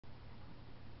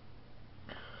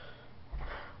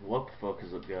What the fuck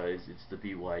is up, guys? It's the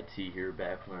BYT here,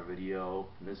 back from our video.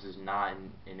 This is not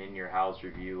an in-your-house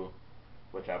review,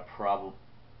 which I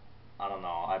don't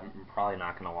know, I'm probably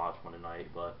not going to watch one tonight,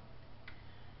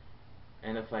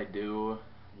 and if I do,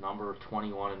 number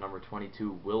 21 and number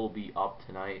 22 will be up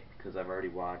tonight, because I've already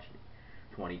watched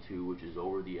 22, which is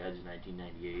Over the Edge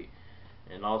 1998.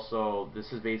 And also,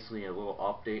 this is basically a little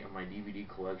update on my DVD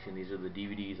collection. These are the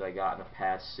DVDs I got in the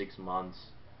past 6 months.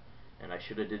 And I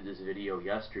should have did this video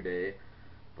yesterday,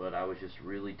 but I was just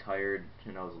really tired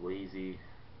and I was lazy.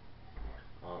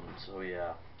 So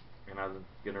yeah, and I'm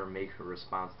gonna make a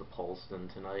response to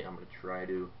Paulston tonight. I'm gonna try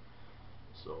to.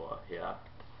 So yeah.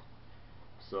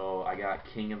 So I got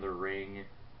King of the Ring,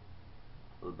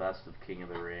 the best of King of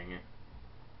the Ring.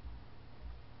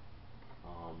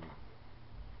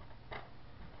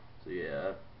 So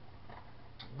yeah.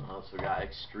 I also got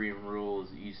Extreme Rules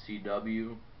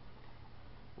ECW,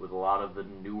 with a lot of the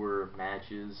newer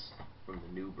matches from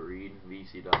the new breed of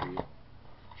ECW.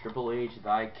 Triple H,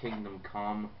 Thy Kingdom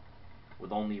Come,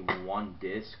 with only one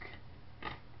disc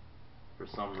for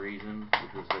some reason,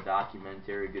 which was the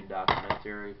documentary, good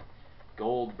documentary.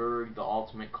 Goldberg, The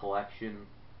Ultimate Collection,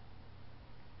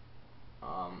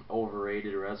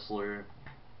 overrated wrestler.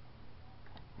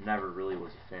 Never really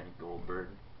was a fan of Goldberg.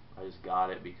 I just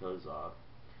got it because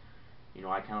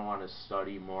I kind of want to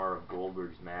study more of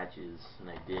Goldberg's matches, and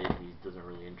I did. He doesn't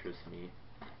really interest me.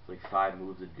 It's like 5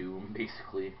 moves of doom,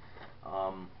 basically.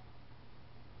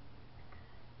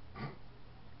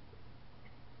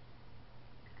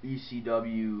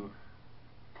 ECW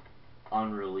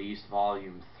Unreleased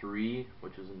Volume 3,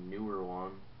 which is a newer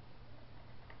one,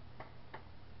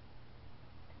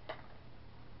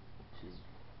 which is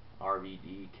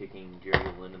RVD kicking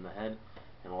Jerry Lynn in the head.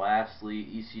 And lastly,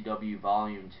 ECW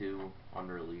Volume 2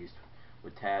 Unreleased,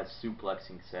 with Taz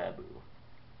suplexing Sabu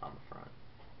on the front.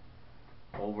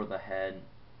 Over the head,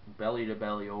 belly to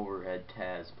belly overhead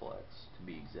Tazplex, to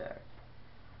be exact.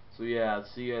 So yeah, I'll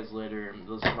see you guys later.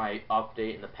 This is my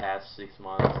update in the past 6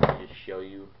 months. Let me just show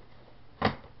you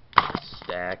the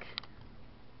stack.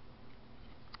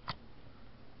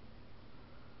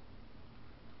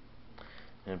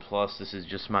 And plus, this is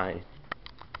just my,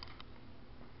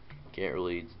 can't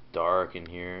really, it's dark in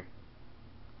here.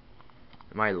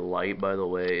 My light, by the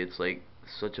way, it's like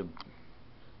such a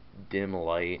dim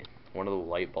light. One of the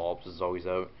light bulbs is always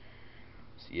out.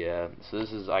 So yeah, so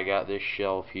this is, I got this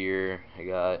shelf here, I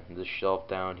got this shelf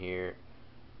down here,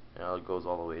 and it goes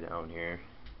all the way down here.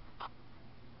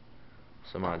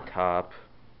 Some on top,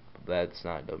 but that's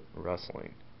not the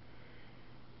wrestling.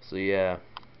 So yeah,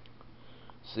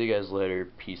 see you guys later,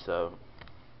 peace out.